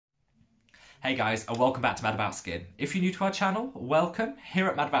Hey guys, and welcome back to Mad About Skin. If you're new to our channel, welcome. Here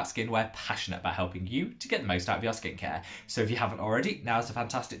at Mad About Skin, we're passionate about helping you to get the most out of your skincare. So if you haven't already, now's a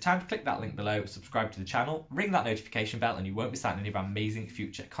fantastic time to click that link below, subscribe to the channel, ring that notification bell, and you won't miss out on any of our amazing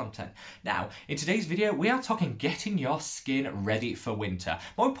future content. Now, in today's video, we are talking getting your skin ready for winter.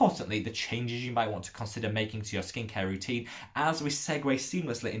 More importantly, the changes you might want to consider making to your skincare routine as we segue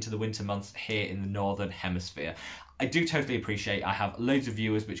seamlessly into the winter months here in the Northern Hemisphere. I do totally appreciate I have loads of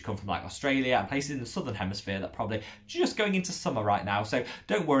viewers which come from like Australia and places in the Southern Hemisphere that are probably just going into summer right now. So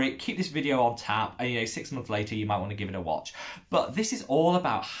don't worry, keep this video on tap and 6 months later you might want to give it a watch. But this is all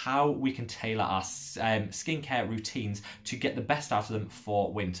about how we can tailor our skincare routines to get the best out of them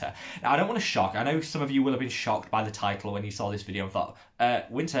for winter. Now I don't want to shock, I know some of you will have been shocked by the title when you saw this video and thought,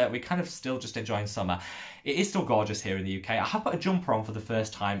 winter, we're kind of still just enjoying summer. It is still gorgeous here in the UK. I have put a jumper on for the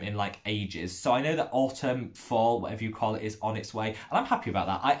first time in like ages, so I know that autumn, fall, whatever you call it, is on its way, and I'm happy about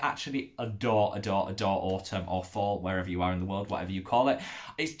that. I actually adore autumn or fall, wherever you are in the world, whatever you call it.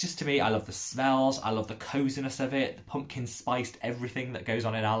 It's just, to me, I love the smells, I love the coziness of it, the pumpkin spiced everything that goes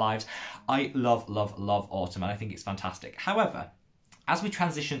on in our lives. I love autumn, and I think it's fantastic. However, as we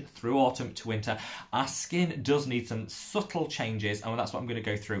transition through autumn to winter, our skin does need some subtle changes, and that's what I'm going to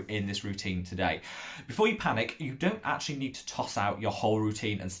go through in this routine today. Before you panic, you don't actually need to toss out your whole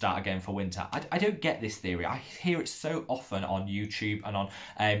routine and start again for winter. I don't get this theory. I hear it so often on YouTube and on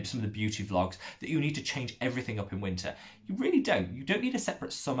some of the beauty vlogs that you need to change everything up in winter. You really don't. You don't need a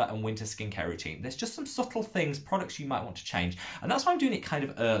separate summer and winter skincare routine. There's just some subtle things, products you might want to change, and that's why I'm doing it kind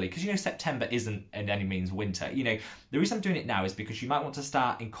of early, because September isn't in any means winter. The reason I'm doing it now is because you might want to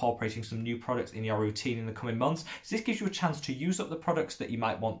start incorporating some new products in your routine in the coming months. So this gives you a chance to use up the products that you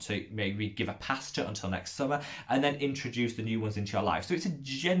might want to maybe give a pass to until next summer, and then introduce the new ones into your life. So it's a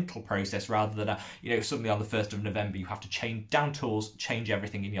gentle process rather than suddenly on the 1st of November you have to change down tools, change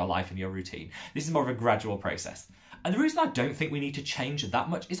everything in your life and your routine. This is more of a gradual process. And the reason I don't think we need to change that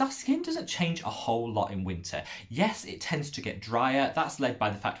much is our skin doesn't change a whole lot in winter. Yes, it tends to get drier. That's led by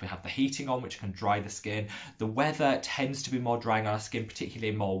the fact we have the heating on, which can dry the skin. The weather tends to be more drying on our skin,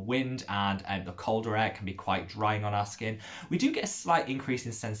 particularly more wind, and the colder air can be quite drying on our skin. We do get a slight increase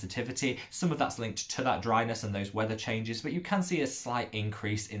in sensitivity. Some of that's linked to that dryness and those weather changes, but you can see a slight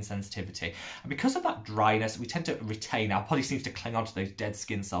increase in sensitivity. And because of that dryness, we tend to retain, our body seems to cling onto those dead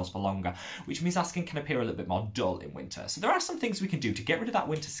skin cells for longer, which means our skin can appear a little bit more dull in winter. So there are some things we can do to get rid of that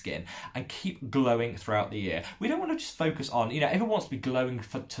winter skin and keep glowing throughout the year. We don't want to just focus on, everyone wants to be glowing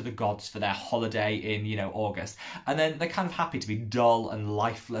to the gods for their holiday in, August, and then they're kind of happy to be dull and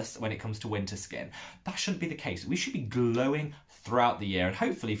lifeless when it comes to winter skin. That shouldn't be the case. We should be glowing throughout the year, and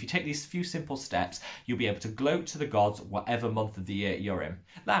hopefully if you take these few simple steps, you'll be able to glow to the gods whatever month of the year you're in.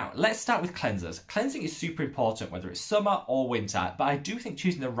 Now, let's start with cleansers. Cleansing is super important, whether it's summer or winter, but I do think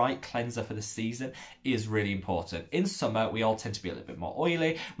choosing the right cleanser for the season is really important. In summer, we all tend to be a little bit more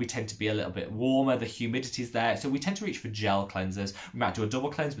oily, we tend to be a little bit warmer, the humidity's there, so we tend to reach for gel cleansers. We might do a double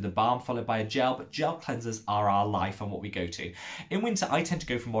cleanse with a balm followed by a gel, but gel cleansers are our life and what we go to. In winter, I tend to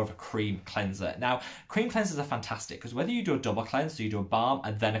go for more of a cream cleanser. Now, cream cleansers are fantastic because whether you do a double cleanse, so you do a balm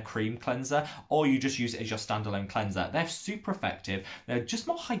and then a cream cleanser, or you just use it as your standalone cleanser, they're super effective. They're just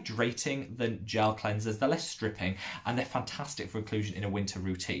more hydrating than gel cleansers, they're less stripping, and they're fantastic for inclusion in a winter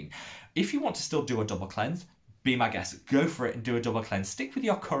routine. If you want to still do a double cleanse, be my guest, go for it and do a double cleanse. Stick with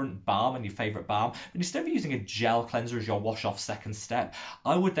your current balm and your favourite balm, but instead of using a gel cleanser as your wash off second step,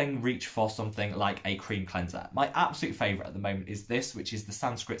 I would then reach for something like a cream cleanser. My absolute favourite at the moment is this, which is the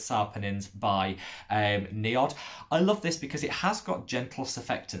Sanskrit Saponins by NIOD. I love this because it has got gentle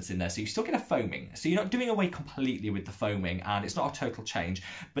surfactants in there, so you still get a foaming. So you're not doing away completely with the foaming, and it's not a total change,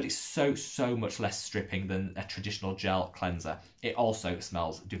 but it's so much less stripping than a traditional gel cleanser. It also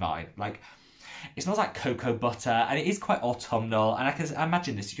smells divine. It smells like cocoa butter, and it is quite autumnal, and I can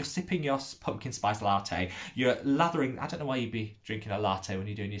imagine this. You're sipping your pumpkin spice latte, you're lathering, I don't know why you'd be drinking a latte when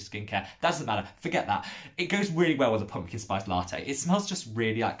you're doing your skincare. That doesn't matter, forget that. It goes really well with a pumpkin spice latte. It smells just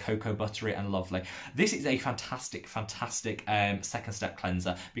really like cocoa buttery and lovely. This is a fantastic second step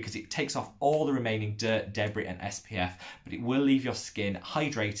cleanser because it takes off all the remaining dirt, debris and SPF, but it will leave your skin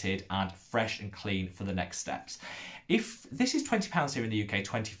hydrated and fresh and clean for the next steps. If this is £20 here in the UK,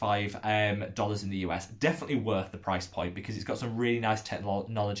 $25 in the US, definitely worth the price point because it's got some really nice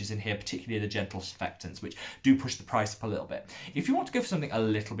technologies in here, particularly the gentle surfactants, which do push the price up a little bit. If you want to go for something a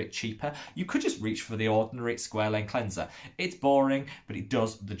little bit cheaper, you could just reach for the ordinary squalane cleanser. It's boring, but it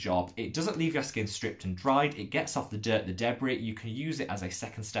does the job. It doesn't leave your skin stripped and dried. It gets off the dirt, the debris. You can use it as a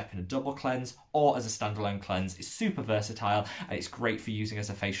second step in a double cleanse or as a standalone cleanse. It's super versatile and it's great for using as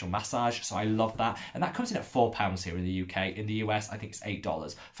a facial massage, so I love that. And that comes in at £4 here in the UK. In the US, I think it's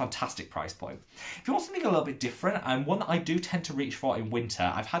 $8. Fantastic price point. If you want something a little bit different, and one that I do tend to reach for in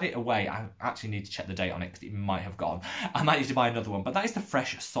winter, I've had it away. I actually need to check the date on it because it might have gone. I might need to buy another one, but that is the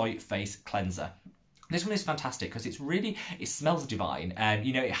Fresh Soy Face Cleanser. This one is fantastic because it smells divine, and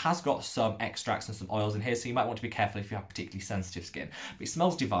you know, it has got some extracts and some oils in here, so you might want to be careful if you have particularly sensitive skin. But it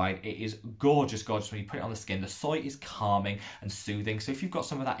smells divine. It is gorgeous, gorgeous when you put it on the skin. The soy is calming and soothing, so if you've got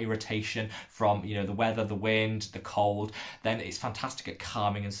some of that irritation from, you know, the weather, the wind, the cold, then it's fantastic at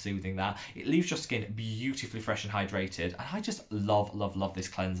calming and soothing that. It leaves your skin beautifully fresh and hydrated, and I just love, love, love this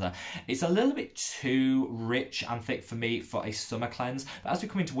cleanser. It's a little bit too rich and thick for me for a summer cleanse, but as we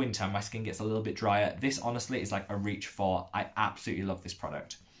come into winter and my skin gets a little bit drier, this honestly is like a reach for. I absolutely love this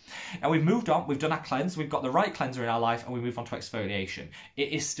product. Now we've moved on, we've done our cleanse, we've got the right cleanser in our life, and we move on to exfoliation. It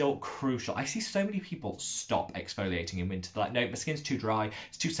is still crucial. I see so many people stop exfoliating in winter. They're like, no, my skin's too dry,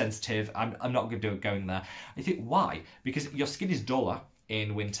 it's too sensitive, I'm not going to do it going there. I think, why? Because your skin is duller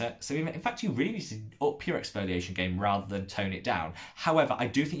in winter, so in fact you really need to up your exfoliation game rather than tone it down. However, I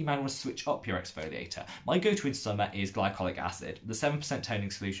do think you might want to switch up your exfoliator. My go-to in summer is glycolic acid, the 7% toning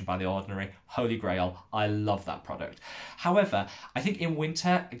solution by The Ordinary, holy grail. I love that product. However, I think in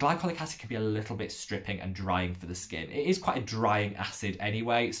winter glycolic acid can be a little bit stripping and drying for the skin. It is quite a drying acid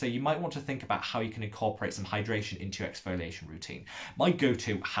anyway, so you might want to think about how you can incorporate some hydration into your exfoliation routine. My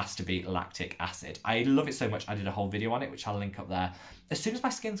go-to has to be lactic acid. I love it so much I did a whole video on it, which I'll link up there. As soon as my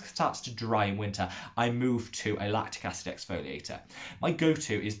skin starts to dry in winter, I move to a lactic acid exfoliator. My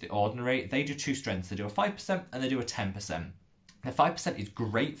go-to is The Ordinary. They do two strengths. They do a 5% and they do a 10%. The 5% is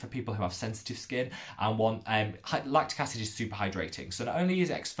great for people who have sensitive skin and want, lactic acid is super hydrating. So not only is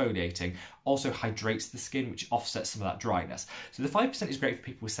it exfoliating, also hydrates the skin, which offsets some of that dryness. So the 5% is great for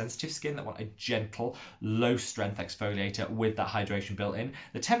people with sensitive skin that want a gentle, low strength exfoliator with that hydration built in.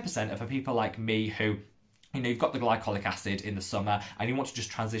 The 10% are for people like me who, you know, you've got the glycolic acid in the summer and you want to just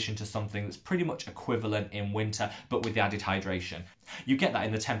transition to something that's pretty much equivalent in winter, but with the added hydration. You get that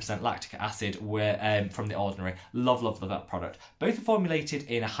in the 10% lactic acid from The Ordinary. Love, love, love that product. Both are formulated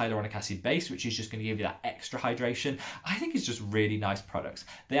in a hyaluronic acid base, which is just going to give you that extra hydration. I think it's just really nice products.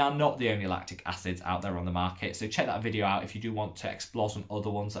 They are not the only lactic acids out there on the market, so check that video out if you do want to explore some other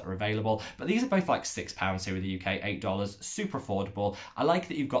ones that are available. But these are both like £6 here in the UK, $8, super affordable. I like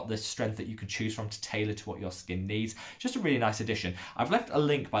that you've got the strength that you can choose from to tailor to what your skin needs. Just a really nice addition. I've left a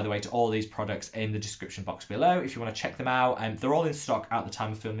link, by the way, to all these products in the description box below if you want to check them out, and they're all in stock at the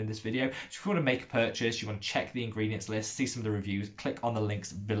time of filming this video. So if you want to make a purchase, you want to check the ingredients list, see some of the reviews, click on the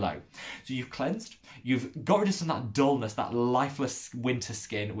links below. So you've cleansed, you've got rid of some of that dullness, that lifeless winter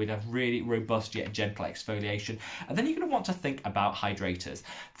skin with a really robust yet gentle exfoliation, and then you're going to want to think about hydrators.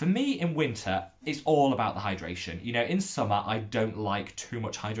 For me in winter, it's all about the hydration. You know, in summer, I don't like too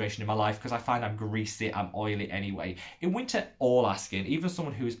much hydration in my life because I find I'm greasy, I'm oily anyway. In winter, all our skin, even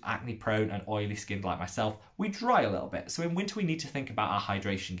someone who's acne prone and oily skinned like myself, we dry a little bit. So in winter, we need to think about our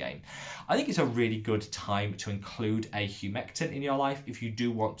hydration game. I think it's a really good time to include a humectant in your life if you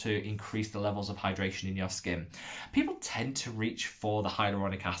do want to increase the levels of hydration in your skin. People tend to reach for the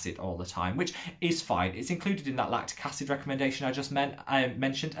hyaluronic acid all the time, which is fine. It's included in that lactic acid recommendation I just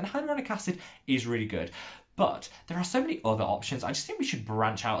mentioned, and hyaluronic acid is really good. But there are so many other options. I just think we should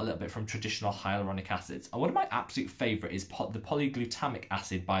branch out a little bit from traditional hyaluronic acids. And one of my absolute favourite is the polyglutamic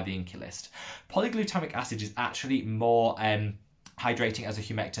acid by the Incilist. Polyglutamic acid is actually more hydrating as a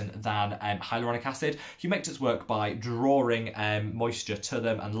humectant than hyaluronic acid. Humectants work by drawing moisture to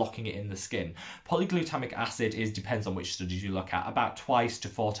them and locking it in the skin. Polyglutamic acid depends on which studies you look at, about 2 to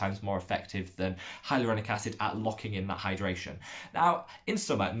 4 times more effective than hyaluronic acid at locking in that hydration. Now, in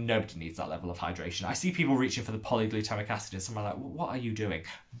summer, nobody needs that level of hydration. I see people reaching for the polyglutamic acid and someone like, what are you doing?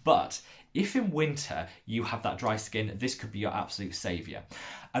 But if in winter you have that dry skin, this could be your absolute saviour.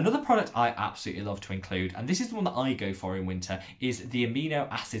 Another product I absolutely love to include, and this is the one that I go for in winter, is the Amino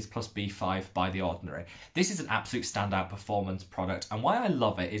Acids Plus B5 by The Ordinary. This is an absolute standout performance product, and why I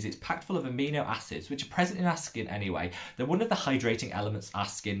love it is it's packed full of amino acids, which are present in our skin anyway. They're one of the hydrating elements our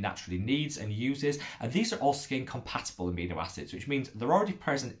skin naturally needs and uses, and these are all skin compatible amino acids, which means they're already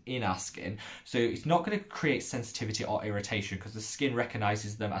present in our skin, so it's not going to create sensitivity or irritation because the skin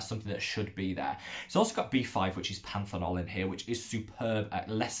recognises them as something that should be there. It's also got B5, which is panthenol in here, which is superb at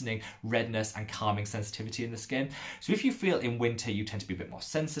lessening redness and calming sensitivity in the skin. So if you feel in winter you tend to be a bit more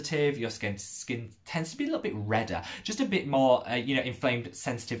sensitive, your skin tends to be a little bit redder, just a bit more inflamed,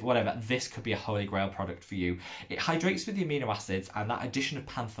 sensitive, whatever, this could be a holy grail product for you. It hydrates with the amino acids, and that addition of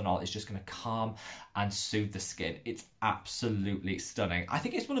panthenol is just going to calm and soothe the skin. It's absolutely stunning. I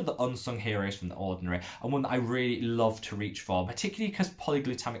think it's one of the unsung heroes from The Ordinary, and one that I really love to reach for, particularly because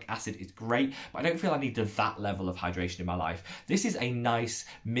polyglutamic acid is It's great, but I don't feel I need that level of hydration in my life. This is a nice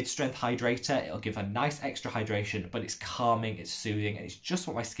mid-strength hydrator. It'll give a nice extra hydration, but it's calming, it's soothing, and it's just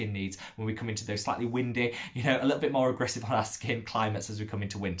what my skin needs when we come into those slightly windy, you know, a little bit more aggressive on our skin climates as we come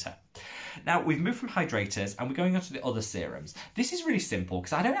into winter. Now, we've moved from hydrators and we're going on to the other serums. This is really simple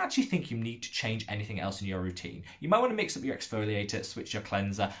because I don't actually think you need to change anything else in your routine. You might want to mix up your exfoliator, switch your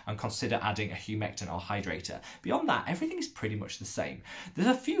cleanser, and consider adding a humectant or hydrator. Beyond that, everything is pretty much the same. There's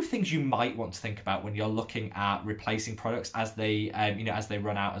a few things you might want to think about when you're looking at replacing products as they, as they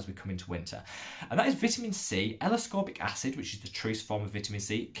run out as we come into winter. And that is vitamin C. L-ascorbic acid, which is the truest form of vitamin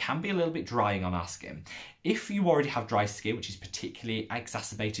C, can be a little bit drying on our skin. If you already have dry skin, which is particularly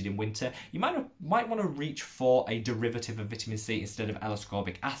exacerbated in winter, you might want to reach for a derivative of vitamin C instead of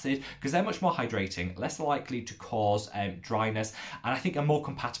L-ascorbic acid, because they're much more hydrating, less likely to cause dryness, and I think are more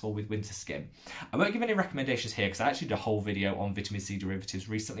compatible with winter skin. I won't give any recommendations here because I actually did a whole video on vitamin C derivatives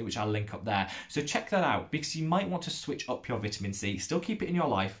recently, which I'll link up there. So check that out, because you might want to switch up your vitamin C, still keep it in your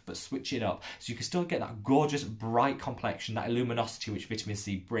life, but switch it up so you can still get that gorgeous, bright complexion, that luminosity which vitamin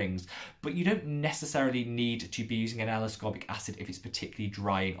C brings, but you don't necessarily need to be using an L-ascorbic acid if it's particularly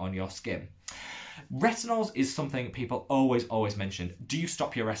drying on your skin. Retinols is something people always mention. Do you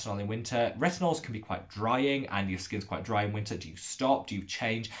stop your retinol in winter? Retinols can be quite drying and your skin's quite dry in winter. Do you stop? Do you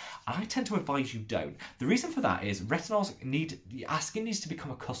change? I tend to advise you don't. The reason for that is our skin needs to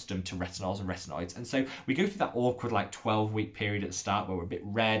become accustomed to retinols and retinoids, and so we go through that awkward like 12-week period at the start where we're a bit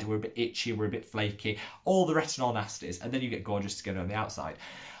red, we're a bit itchy, we're a bit flaky, all the retinol nasties, and then you get gorgeous skin on the outside.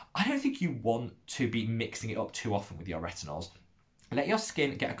 I don't think you want to be mixing it up too often with your retinols. Let your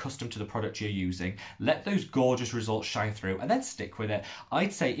skin get accustomed to the product you're using, let those gorgeous results shine through, and then stick with it.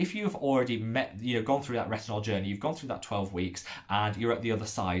 I'd say if you've already gone through that retinol journey, you've gone through that 12 weeks, and you're at the other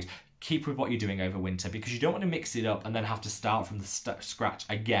side, keep with what you're doing over winter, because you don't want to mix it up and then have to start from the scratch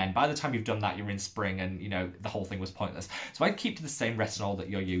again. By the time you've done that, you're in spring and, the whole thing was pointless. So I'd keep to the same retinol that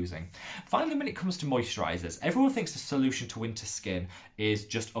you're using. Finally, when it comes to moisturizers, everyone thinks the solution to winter skin is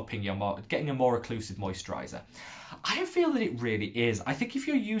just getting a more occlusive moisturizer. I don't feel that it really is. I think if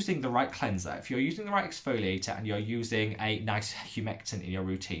you're using the right cleanser, if you're using the right exfoliator, and you're using a nice humectant in your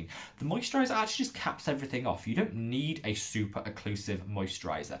routine, the moisturizer actually just caps everything off. You don't need a super occlusive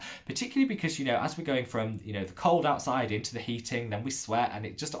moisturizer, particularly because, as we're going from, the cold outside into the heating, then we sweat, and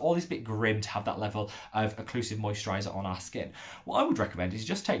it just all is a bit grim to have that level of occlusive moisturizer on our skin. What I would recommend is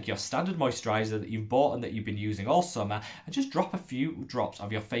just take your standard moisturizer that you've bought and that you've been using all summer, and just drop a few drops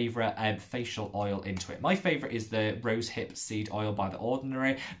of your favorite facial oil into it. My favorite is the rosehip seed oil by The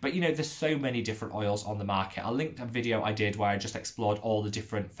Ordinary, but there's so many different oils on the market. I'll link a video I did where I just explored all the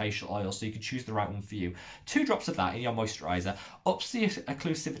different facial oils so you can choose the right one for you. 2 drops of that in your moisturizer ups the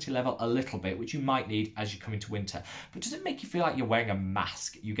occlusivity level a little bit, which you might need as you come into winter, but doesn't make you feel like you're wearing a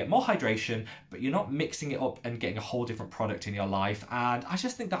mask. You get more hydration, but you're not mixing it up and getting a whole different product in your life, and I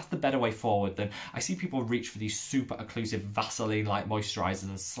just think that's the better way forward. Than I see people reach for these super occlusive Vaseline-like moisturizers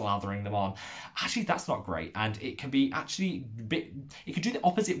and slathering them on. Actually, that's not great, and it can be it can do the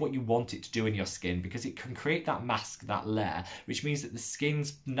opposite what you want it to do in your skin, because it can create that mask, that layer, which means that the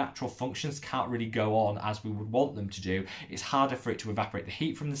skin's natural functions can't really go on as we would want them to do. It's harder for it to evaporate the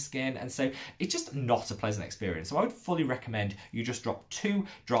heat from the skin, and so it's just not a pleasant experience. So I would fully recommend you just drop 2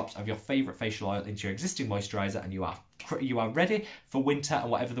 drops of your favorite facial oil into your existing moisturizer, and you are ready for winter and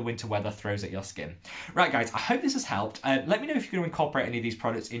whatever the winter weather throws at your skin. Right, guys, I hope this has helped. Let me know if you're going to incorporate any of these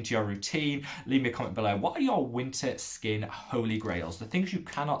products into your routine. Leave me a comment below. What are your winter skin holy grails, the things you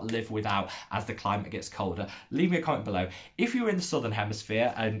cannot live without as the climate gets colder? Leave me a comment below. If you're in the southern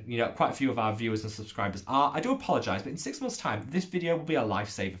hemisphere, and quite a few of our viewers and subscribers are, I do apologise, but in 6 months' time, this video will be a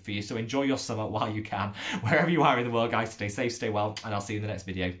lifesaver for you, so enjoy your summer while you can. Wherever you are in the world, guys, stay safe, stay well, and I'll see you in the next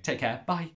video. Take care. Bye.